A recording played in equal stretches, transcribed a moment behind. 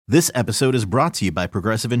This episode is brought to you by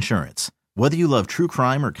Progressive Insurance. Whether you love true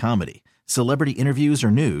crime or comedy, celebrity interviews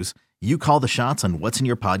or news, you call the shots on what's in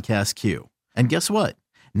your podcast queue. And guess what?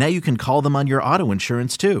 Now you can call them on your auto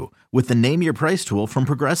insurance too with the Name Your Price tool from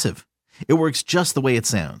Progressive. It works just the way it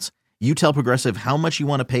sounds. You tell Progressive how much you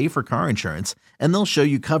want to pay for car insurance, and they'll show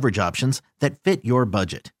you coverage options that fit your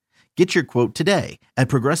budget. Get your quote today at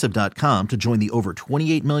Progressive.com to join the over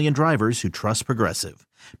 28 million drivers who trust Progressive.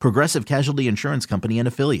 Progressive Casualty Insurance Company and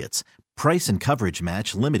Affiliates. Price and coverage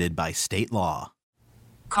match limited by state law.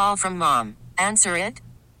 Call from mom. Answer it.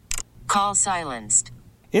 Call silenced.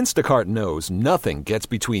 Instacart knows nothing gets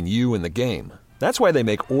between you and the game. That's why they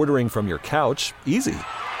make ordering from your couch easy.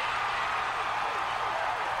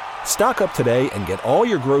 Stock up today and get all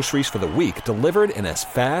your groceries for the week delivered in as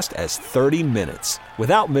fast as 30 minutes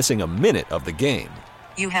without missing a minute of the game.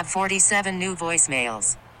 You have 47 new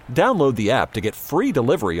voicemails. Download the app to get free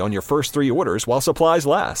delivery on your first 3 orders while supplies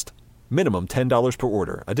last. Minimum $10 per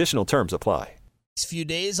order. Additional terms apply. Next few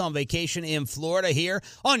days on vacation in Florida here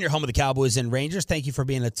on your home of the Cowboys and Rangers. Thank you for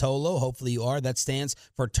being a Tolo. Hopefully you are. That stands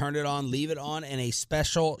for Turn It On, Leave It On. And a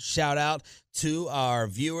special shout out to our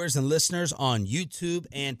viewers and listeners on YouTube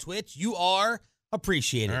and Twitch. You are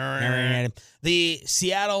appreciated. The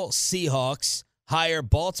Seattle Seahawks hire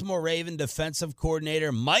Baltimore Raven defensive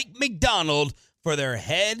coordinator Mike Macdonald for their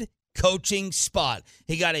head coaching spot.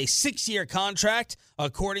 He got a 6-year contract,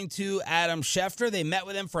 according to Adam Schefter. They met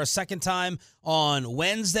with him for a second time on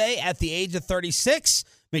Wednesday at the age of 36.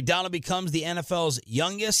 McDonald becomes the NFL's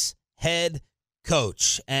youngest head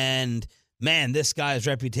coach. And, man, this guy's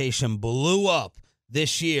reputation blew up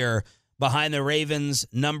this year behind the Ravens'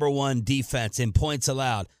 #1 defense in points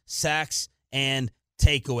allowed, sacks, and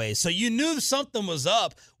takeaways. So you knew something was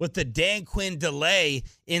up with the Dan Quinn delay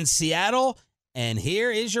in Seattle. And here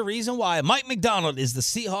is your reason why. Mike Macdonald is the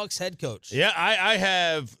Seahawks head coach. Yeah, I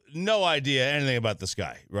have no idea anything about this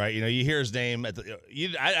guy, right? You know, you hear his name. I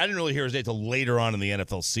didn't really hear his name until later on in the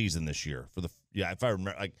NFL season this year. If I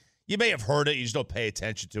remember, like, you may have heard it, you just don't pay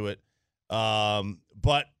attention to it.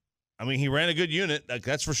 But, I mean, he ran a good unit, like,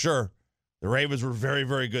 that's for sure. The Ravens were very,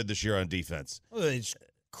 very good this year on defense. Well, they just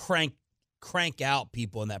crank out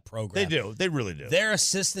people in that program. They do. They really do. Their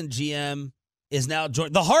assistant GM is now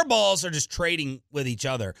joined. The Harbaughs are just trading with each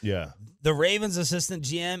other. Yeah. The Ravens' assistant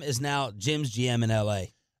GM is now Jim's GM in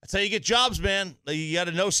L.A. That's how you get jobs, man. You got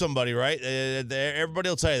to know somebody, right? Everybody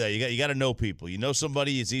will tell you that. You got to know people. You know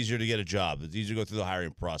somebody, it's easier to get a job. It's easier to go through the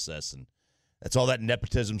hiring process, and that's all that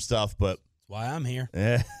nepotism stuff. But that's why I'm here.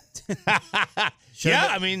 Yeah,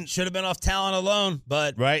 I mean, should have been off talent alone,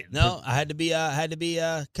 but right. No, I had to be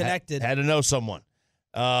connected. Had to know someone.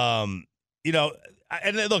 You know.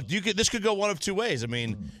 And look, this could go one of two ways. I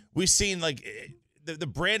mean, we've seen like the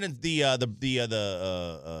Brandon, the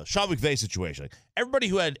Sean McVay situation. Like, everybody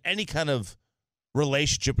who had any kind of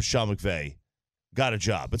relationship with Sean McVay got a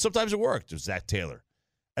job, and sometimes it worked with Zach Taylor,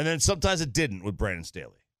 and then sometimes it didn't with Brandon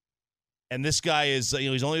Staley. And this guy is,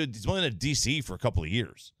 he's only in a DC for a couple of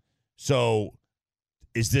years. So,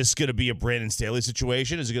 is this going to be a Brandon Staley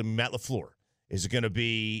situation? Is it going to be Matt LaFleur? Is it going to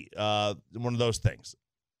be one of those things?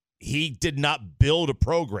 He did not build a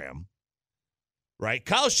program, right?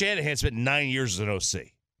 Kyle Shanahan spent 9 years as an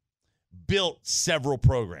OC, built several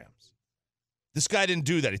programs. This guy didn't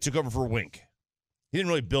do that. He took over for Wink. He didn't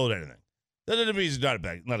really build anything. That doesn't mean he's not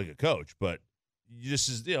a good coach, but this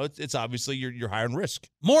is, it's obviously you're hiring risk.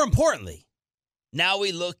 More importantly, now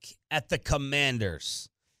we look at the Commanders,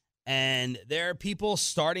 and there are people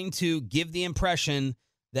starting to give the impression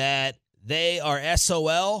that they are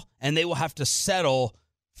SOL and they will have to settle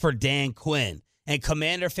for Dan Quinn. And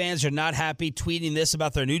Commander fans are not happy, tweeting this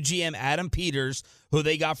about their new GM, Adam Peters, who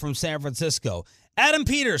they got from San Francisco. Adam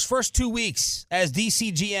Peters, first 2 weeks as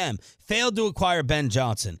DC GM, failed to acquire Ben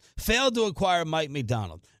Johnson, failed to acquire Mike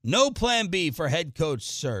Macdonald. No plan B for head coach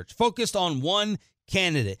search. Focused on one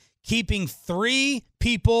candidate, keeping 3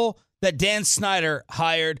 people that Dan Snyder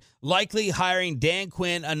hired, likely hiring Dan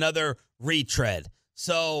Quinn, another retread.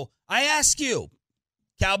 So I ask you,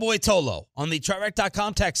 Cowboy Tolo, on the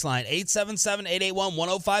Chartwreck.com text line,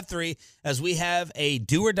 877-881-1053, as we have a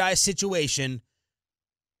do-or-die situation.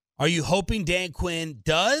 Are you hoping Dan Quinn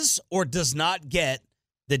does or does not get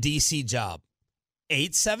the DC job?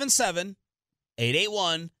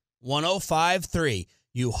 877-881-1053.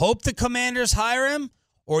 You hope the Commanders hire him,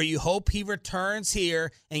 or you hope he returns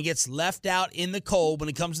here and gets left out in the cold when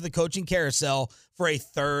it comes to the coaching carousel for a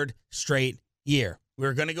 3rd straight year.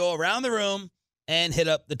 We're going to go around the room and hit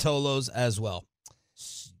up the Tolos as well.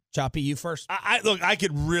 Choppy, you first. Look, I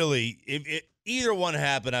could really, if either one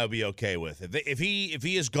happened, I would be okay with. If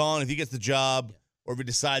he is gone, if he gets the job, or if he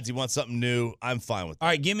decides he wants something new, I'm fine with that.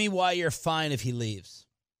 All right, give me why you're fine if he leaves.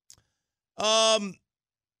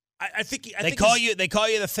 I think They call you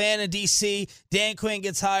the fan of DC. Dan Quinn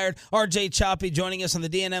gets hired. RJ Choppy joining us on the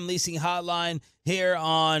D&M Leasing Hotline here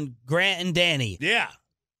on Grant and Danny. Yeah.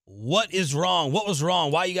 What is wrong? What was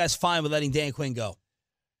wrong? Why are you guys fine with letting Dan Quinn go?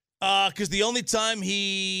 Because the only time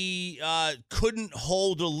he couldn't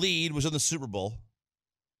hold a lead was in the Super Bowl.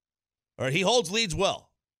 All right, he holds leads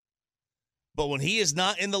well. But when he is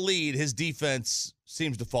not in the lead, his defense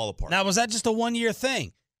seems to fall apart. Now, was that just a one-year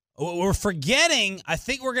thing? We're forgetting. I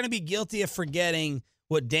think we're going to be guilty of forgetting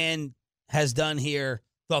what Dan has done here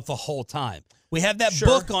throughout the whole time. We have that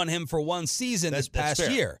book on him for one season this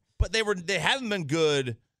past year. But they haven't been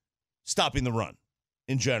good stopping the run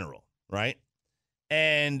in general, right?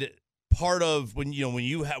 And part of when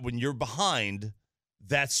you're behind,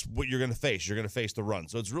 that's what you're going to face. You're going to face the run.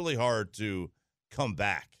 So it's really hard to come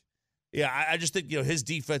back. Yeah, I just think his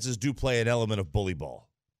defenses do play an element of bully ball.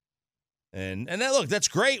 And that, look, that's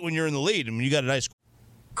great when you're in the lead. I mean, you got a nice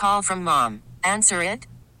Call from mom. Answer it.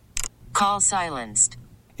 Call silenced.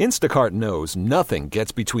 Instacart knows nothing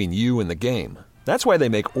gets between you and the game. That's why they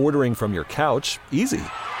make ordering from your couch easy.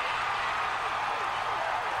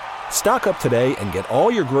 Stock up today and get all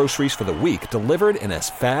your groceries for the week delivered in as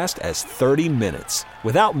fast as 30 minutes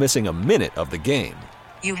without missing a minute of the game.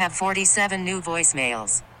 You have 47 new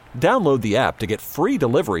voicemails. Download the app to get free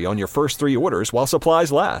delivery on your first 3 orders while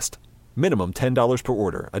supplies last. Minimum $10 per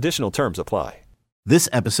order. Additional terms apply. This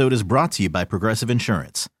episode is brought to you by Progressive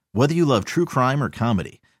Insurance. Whether you love true crime or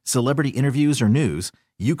comedy, celebrity interviews or news,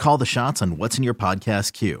 you call the shots on what's in your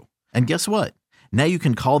podcast queue. And guess what? Now you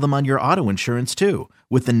can call them on your auto insurance too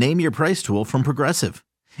with the Name Your Price tool from Progressive.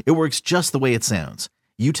 It works just the way it sounds.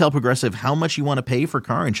 You tell Progressive how much you want to pay for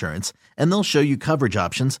car insurance, and they'll show you coverage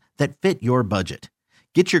options that fit your budget.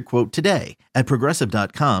 Get your quote today at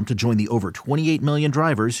Progressive.com to join the over 28 million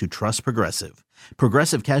drivers who trust Progressive.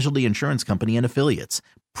 Progressive Casualty Insurance Company and Affiliates.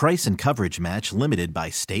 Price and coverage match limited by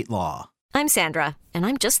state law. I'm Sandra, and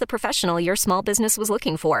I'm just the professional your small business was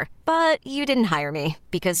looking for. But you didn't hire me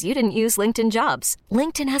because you didn't use LinkedIn Jobs.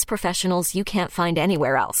 LinkedIn has professionals you can't find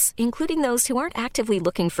anywhere else, including those who aren't actively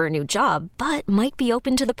looking for a new job, but might be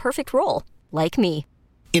open to the perfect role, like me.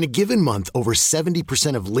 In a given month, over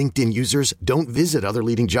 70% of LinkedIn users don't visit other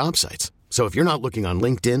leading job sites. So if you're not looking on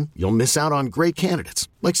LinkedIn, you'll miss out on great candidates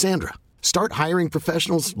like Sandra. Start hiring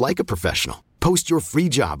professionals like a professional. Post your free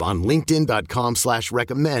job on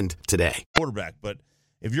linkedin.com/recommend today. Quarterback, but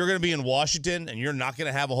if you're going to be in Washington and you're not going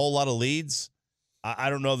to have a whole lot of leads,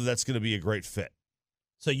 I don't know that that's going to be a great fit.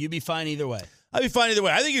 So you'd be fine either way. I'd be fine either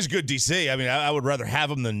way. I think he's good DC. I mean, I would rather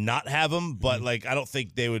have him than not have him, but I don't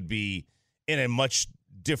think they would be in a much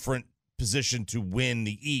different position to win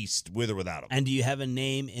the East with or without him. And do you have a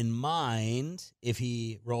name in mind if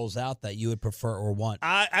he rolls out that you would prefer or want?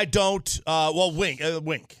 I don't. Well, Wink.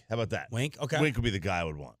 Wink. How about that? Wink? Okay. Wink would be the guy I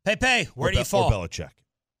would want. Hey, where do you fall? Or Belichick.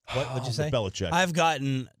 What'd you say? Belichick. I've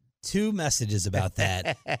gotten 2 messages about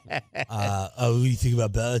that. What do you think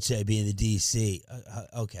about Belichick being the DC?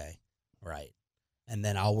 Okay. Right. And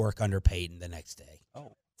then I'll work under Peyton the next day.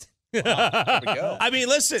 Oh. Wow, there we go. I mean,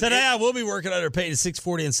 listen. Today I will be working under Peyton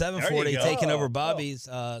 640 and 740, taking over Bobby's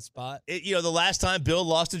spot. The last time Bill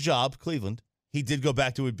lost a job, Cleveland, he did go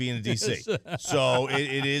back to it being a DC. So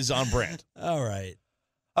it is on brand. All right.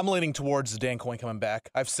 I'm leaning towards Dan Quinn coming back.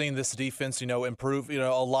 I've seen this defense, improve,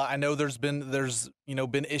 a lot. I know there's been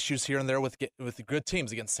issues here and there with the good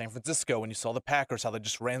teams against San Francisco, and you saw the Packers, how they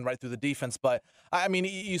just ran right through the defense. But I mean,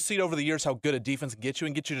 you see it over the years how good a defense can get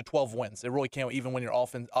you to 12 wins. It really can, even when your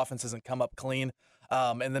offense doesn't come up clean.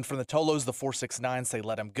 And then from the Tolos, the 469 say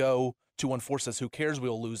let him go. 214 says who cares?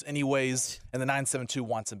 We'll lose anyways. And the 972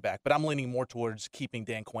 wants him back. But I'm leaning more towards keeping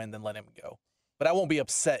Dan Quinn than letting him go. But I won't be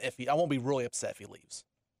really upset if he leaves.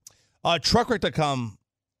 Truckwreck.com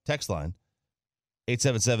text line,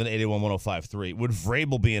 877-881-1053. Would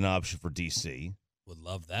Vrabel be an option for DC? Would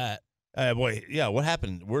love that. Boy, yeah, what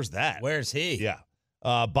happened? Where's that? Where's he? Yeah.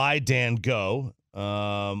 Buy Dan, go.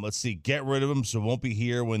 Let's see. Get rid of him so it won't be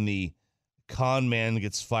here when the con man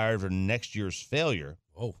gets fired for next year's failure.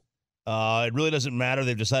 Oh. It really doesn't matter.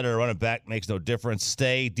 They've decided to run it back. Makes no difference.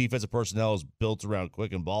 Stay. Defensive personnel is built around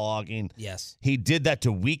quick and ball hogging. Yes. He did that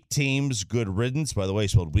to weak teams. Good riddance. By the way, he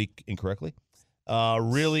spelled weak incorrectly.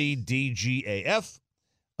 Really, DGAF.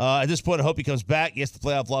 At this point, I hope he comes back. Yes, the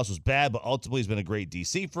playoff loss was bad, but ultimately he's been a great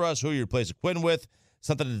DC for us. Who you replace Quinn with?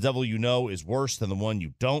 Something the devil you know is worse than the one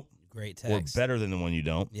you don't. Great text. Or better than the one you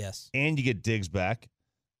don't. Yes. And you get Diggs back.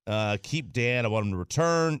 Keep Dan. I want him to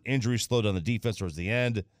return. Injuries slowed down the defense towards the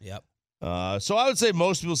end. Yep. So I would say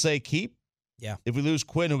most people say keep. Yeah. If we lose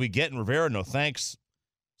Quinn, who we get in Rivera, no thanks.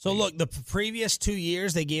 So, look, the previous 2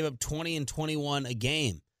 years, they gave up 20 and 21 a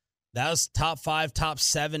game. That was top 5, top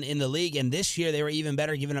 7 in the league. And this year, they were even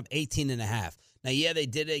better, giving up 18.5. Now, yeah, they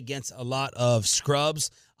did it against a lot of scrubs.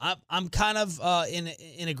 I'm kind of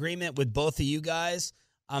in agreement with both of you guys.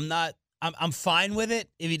 I'm fine with it.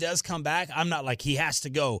 If he does come back, I'm not like he has to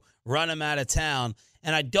go, run him out of town.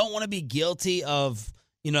 And I don't want to be guilty of,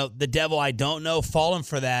 the devil I don't know, falling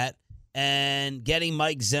for that and getting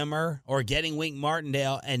Mike Zimmer or getting Wink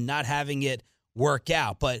Martindale and not having it work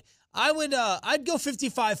out. But I'd go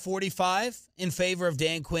 55-45 in favor of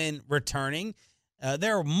Dan Quinn returning.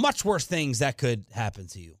 There are much worse things that could happen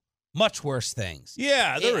to you. Much worse things.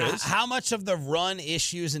 Yeah, there is. How much of the run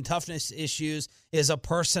issues and toughness issues is a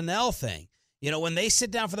personnel thing? When they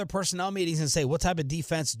sit down for their personnel meetings and say, what type of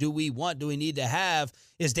defense do we want, do we need to have,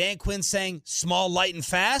 is Dan Quinn saying small, light, and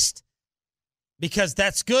fast? Because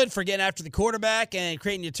that's good for getting after the quarterback and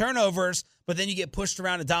creating your turnovers, but then you get pushed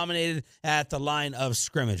around and dominated at the line of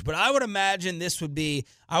scrimmage. But I would imagine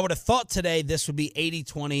I would have thought today this would be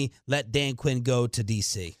 80-20, let Dan Quinn go to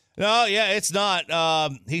D.C. No, yeah, it's not.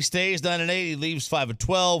 He stays 9-8. He leaves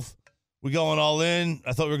 5-12. We going all in.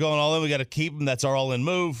 I thought we were going all in. We got to keep him. That's our all-in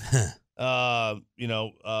move. We have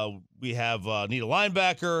need a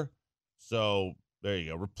linebacker. So there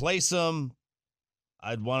you go. Replace him.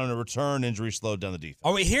 I'd want him to return. Injury slowed down the defense.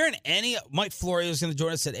 Are we hearing any – Mike Florio is going to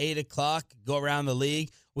join us at 8 o'clock, go around the league.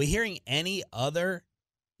 Are we hearing any other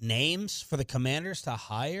names for the Commanders to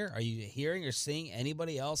hire? Are you hearing or seeing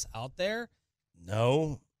anybody else out there?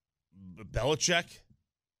 No. Belichick?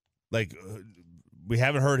 We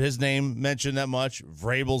haven't heard his name mentioned that much.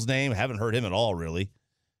 Vrabel's name, haven't heard him at all, really.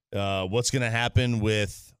 What's going to happen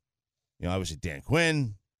with, obviously Dan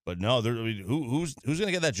Quinn, but no, who's going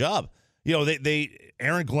to get that job?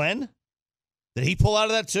 Aaron Glenn, did he pull out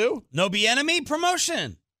of that too? No Bieniemy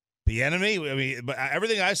promotion. Bieniemy, but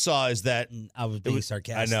everything I saw is that I was being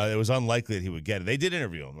sarcastic. I know it was unlikely that he would get it. They did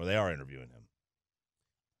interview him, or they are interviewing him.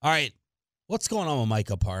 All right, what's going on with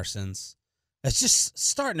Micah Parsons? It's just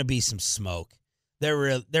starting to be some smoke. There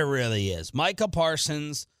really is. Micah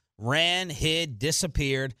Parsons ran, hid,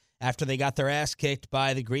 disappeared after they got their ass kicked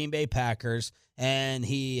by the Green Bay Packers, and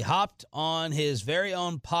he hopped on his very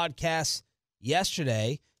own podcast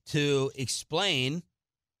yesterday to explain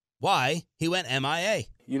why he went MIA.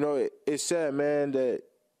 It's sad, man, that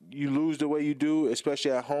you lose the way you do,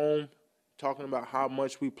 especially at home, talking about how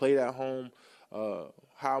much we played at home,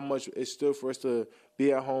 how much it stood for us to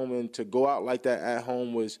be at home, and to go out like that at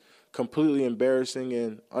home was completely embarrassing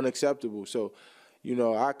and unacceptable. So,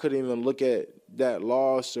 I couldn't even look at that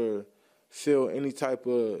loss or feel any type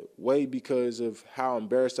of way because of how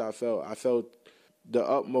embarrassed I felt. I felt the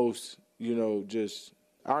utmost, just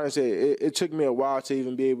honestly, it took me a while to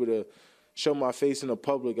even be able to show my face in the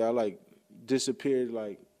public. I disappeared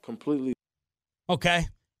completely. Okay.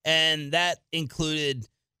 And that included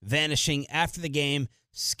vanishing after the game,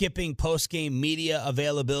 skipping post-game media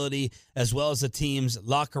availability, as well as the team's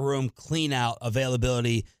locker room clean-out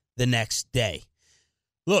availability the next day.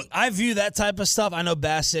 Look, I view that type of stuff. I know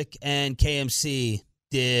Bassick and KMC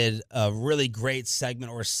did a really great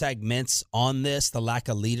segment or segments on this, the lack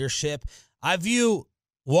of leadership. I view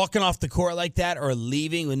walking off the court like that or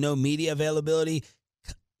leaving with no media availability,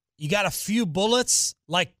 you got a few bullets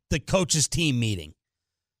like the coach's team meeting.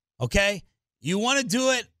 Okay? You want to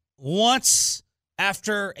do it once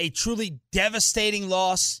after a truly devastating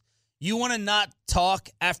loss. You want to not talk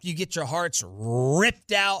after you get your hearts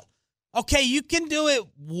ripped out. Okay, you can do it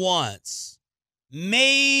once,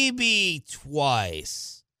 maybe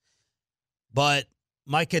twice. But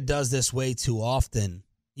Micah does this way too often,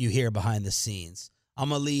 you hear behind the scenes. I'm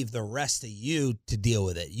going to leave the rest of you to deal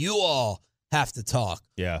with it. You all have to talk.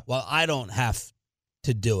 Yeah. Well, I don't have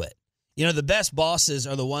to do it. The best bosses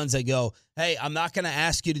are the ones that go, hey, I'm not going to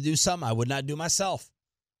ask you to do something I would not do myself.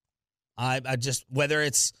 I just, whether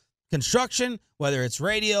it's construction, whether it's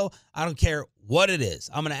radio, I don't care what it is.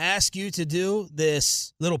 I'm going to ask you to do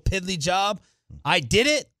this little piddly job. I did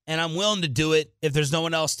it, and I'm willing to do it if there's no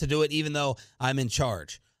one else to do it, even though I'm in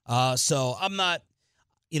charge. So I'm not,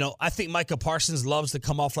 I think Micah Parsons loves to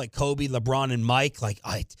come off like Kobe, LeBron, and Mike.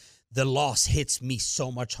 The loss hits me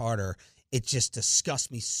so much harder. It just disgusts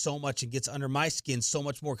me so much and gets under my skin so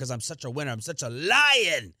much more because I'm such a winner. I'm such a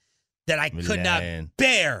lion that I could not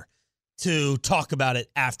bear to talk about it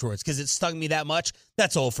afterwards because it stung me that much.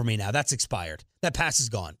 That's old for me now. That's expired. That pass is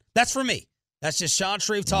gone. That's for me. That's just Sean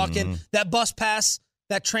Shreve talking. Mm-hmm. That bus pass,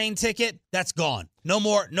 that train ticket, that's gone. No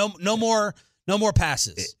more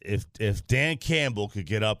passes. If Dan Campbell could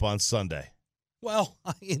get up on Sunday. Well,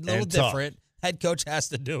 a little different. Head coach has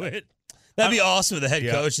to do it. That'd be awesome if the head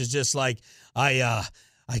coach is just like, I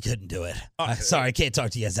couldn't do it. Sorry, I can't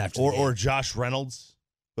talk to you guys after. Or Josh Reynolds,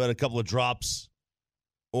 who had a couple of drops,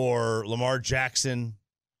 or Lamar Jackson,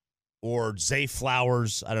 or Zay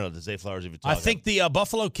Flowers. I don't know if Zay Flowers even talked. I think the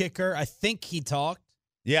Buffalo kicker, I think he talked.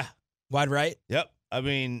 Yeah. Wide right? Yep. I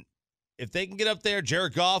mean, if they can get up there,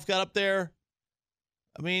 Jared Goff got up there.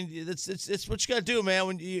 I mean, it's what you got to do, man.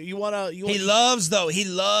 When you want to. He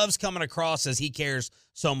loves coming across as he cares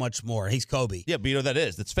so much more. He's Kobe. Yeah, but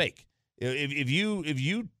that's fake. If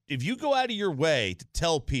you go out of your way to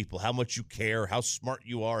tell people how much you care, how smart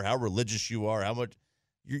you are, how religious you are, how much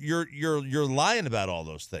you're lying about all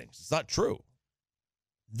those things. It's not true.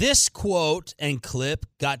 This quote and clip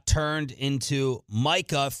got turned into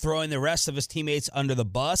Micah throwing the rest of his teammates under the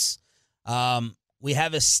bus. We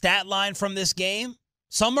have a stat line from this game.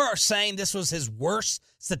 Some are saying this was his worst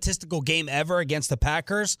statistical game ever against the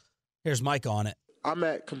Packers. Here's Micah on it. I'm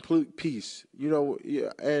at complete peace,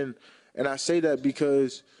 and I say that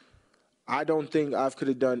because I don't think I could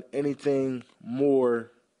have done anything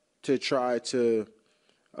more to try to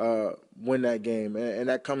win that game. And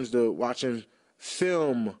that comes to watching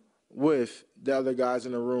film with the other guys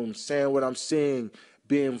in the room, saying what I'm seeing,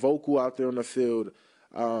 being vocal out there on the field.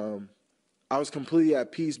 I was completely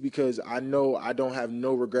at peace because I know I don't have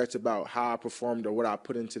no regrets about how I performed or what I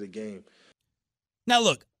put into the game. Now,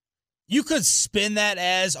 look, you could spin that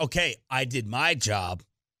as, okay, I did my job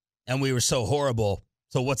and we were so horrible.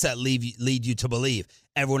 So what's that lead you to believe?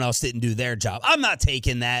 Everyone else didn't do their job. I'm not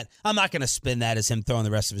taking that. I'm not going to spin that as him throwing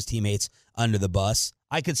the rest of his teammates under the bus.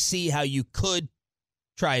 I could see how you could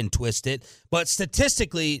try and twist it. But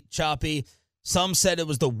statistically, Choppy, some said it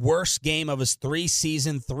was the worst game of his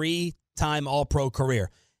 3-time All-Pro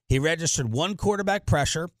career. He registered 1 quarterback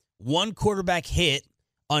pressure, 1 quarterback hit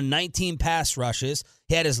on 19 pass rushes.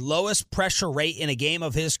 He had his lowest pressure rate in a game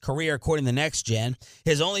of his career, according to Next Gen.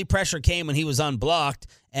 His only pressure came when he was unblocked,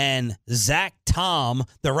 and Zach Tom,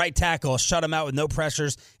 the right tackle, shut him out with no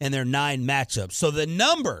pressures in their 9 matchups. So the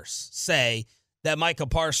numbers say that Micah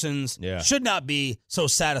Parsons should not be so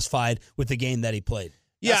satisfied with the game that he played.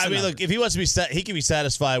 Yeah, I mean, look, if he wants to be, he can be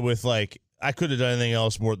satisfied with, like, I could have done anything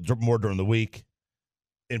else more during the week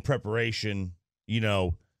in preparation.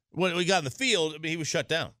 When we got in the field, I mean, he was shut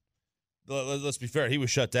down. Let's be fair, he was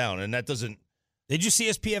shut down, and that doesn't. Did you see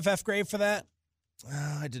his PFF grade for that?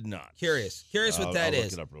 I did not. Curious what that is. I'll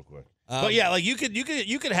look it up real quick. But yeah, like you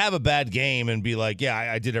could have a bad game and be like, yeah,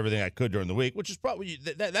 I did everything I could during the week, which is probably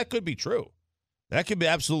that could be true. That could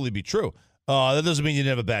absolutely be true. That doesn't mean you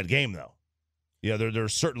didn't have a bad game, though. Yeah, there are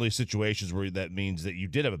certainly situations where that means that you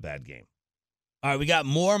did have a bad game. All right, we got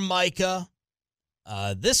more Micah.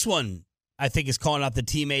 This one, I think, is calling out the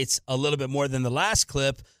teammates a little bit more than the last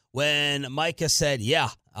clip when Micah said,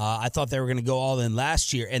 I thought they were going to go all in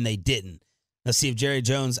last year, and they didn't. Let's see if Jerry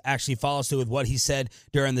Jones actually follows through with what he said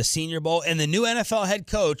during the Senior Bowl. And the new NFL head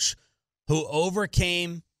coach who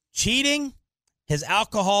overcame cheating, his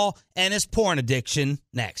alcohol, and his porn addiction.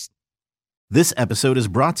 Next. This episode is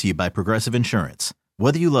brought to you by Progressive Insurance.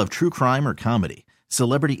 Whether you love true crime or comedy,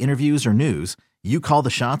 celebrity interviews or news, you call the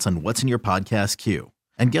shots on what's in your podcast queue.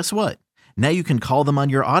 And guess what? Now you can call them on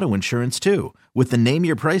your auto insurance too with the Name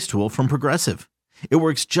Your Price tool from Progressive. It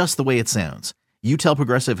works just the way it sounds. You tell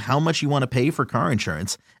Progressive how much you want to pay for car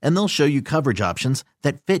insurance, and they'll show you coverage options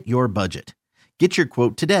that fit your budget. Get your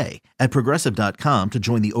quote today at Progressive.com to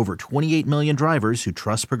join the over 28 million drivers who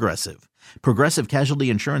trust Progressive. Progressive Casualty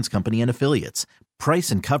Insurance Company and Affiliates. Price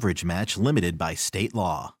and coverage match limited by state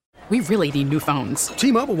law. We really need new phones.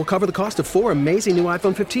 T-Mobile will cover the cost of 4 amazing new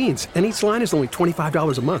iPhone 15s, and each line is only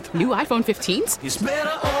 $25 a month. New iPhone 15s? It's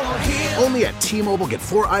better over here. Only at T-Mobile, get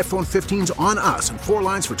 4 iPhone 15s on us and 4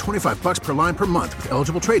 lines for $25 per line per month with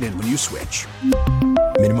eligible trade-in when you switch.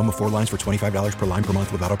 Minimum of 4 lines for $25 per line per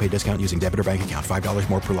month with autopay discount using debit or bank account. $5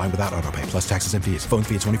 more per line without autopay, plus taxes and fees. Phone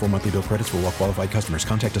fee at 24 monthly bill credits for well-qualified customers.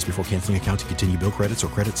 Contact us before canceling account to continue bill credits or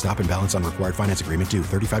credit stop and balance on required finance agreement due.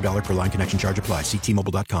 $35 per line connection charge applies. See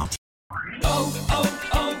T-Mobile.com.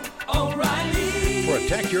 O'Reilly.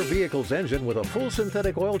 Protect your vehicle's engine with a full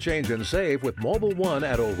synthetic oil change and save with Mobile One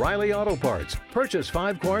at O'Reilly Auto Parts. Purchase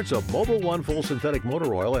 5 quarts of Mobile One full synthetic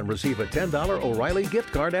motor oil and receive a $10 O'Reilly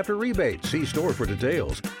gift card after rebate. See store for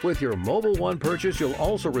details. With your Mobile One purchase, you'll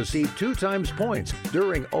also receive 2 times points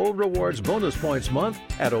during O Rewards Bonus Points Month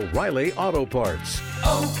at O'Reilly Auto Parts.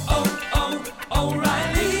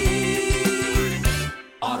 O'Reilly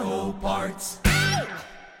Auto Parts.